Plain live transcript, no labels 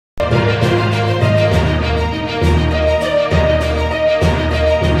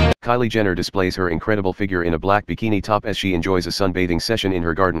Kylie Jenner displays her incredible figure in a black bikini top as she enjoys a sunbathing session in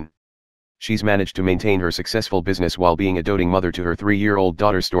her garden. She's managed to maintain her successful business while being a doting mother to her 3-year-old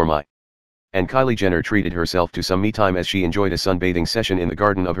daughter Stormy. And Kylie Jenner treated herself to some me time as she enjoyed a sunbathing session in the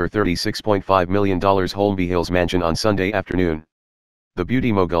garden of her $36.5 million Holmby Hills mansion on Sunday afternoon. The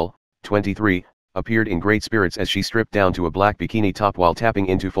beauty mogul, 23, appeared in great spirits as she stripped down to a black bikini top while tapping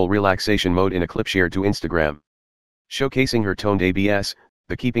into full relaxation mode in a clip shared to Instagram. Showcasing her toned abs,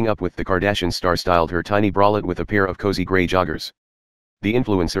 the Keeping Up with the Kardashians star styled her tiny bralette with a pair of cozy gray joggers. The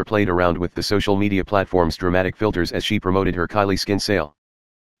influencer played around with the social media platform's dramatic filters as she promoted her Kylie Skin sale.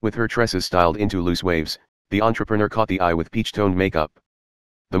 With her tresses styled into loose waves, the entrepreneur caught the eye with peach-toned makeup.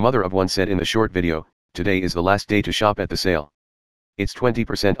 The mother of one said in the short video, "Today is the last day to shop at the sale. It's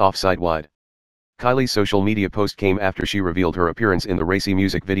 20% off site-wide." Kylie's social media post came after she revealed her appearance in the racy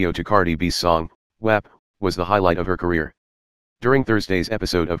music video to Cardi B's song, WAP, was the highlight of her career. During Thursday's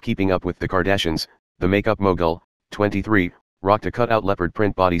episode of Keeping Up with the Kardashians, the makeup mogul, 23, rocked a cut-out leopard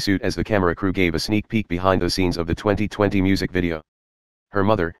print bodysuit as the camera crew gave a sneak peek behind the scenes of the 2020 music video. Her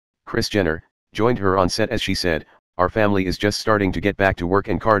mother, Kris Jenner, joined her on set as she said, "Our family is just starting to get back to work,"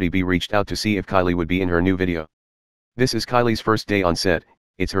 and Cardi B reached out to see if Kylie would be in her new video. This is Kylie's first day on set,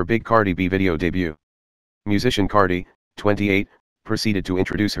 it's her big Cardi B video debut. Musician Cardi, 28, proceeded to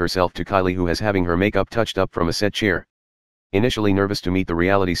introduce herself to Kylie, who has having her makeup touched up from a set chair. Initially nervous to meet the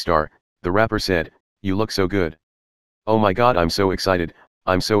reality star, the rapper said, "You look so good. Oh my god, I'm so excited,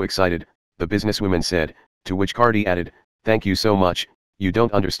 the businesswoman said, to which Cardi added, "Thank you so much, you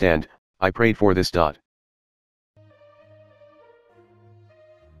don't understand, I prayed for this.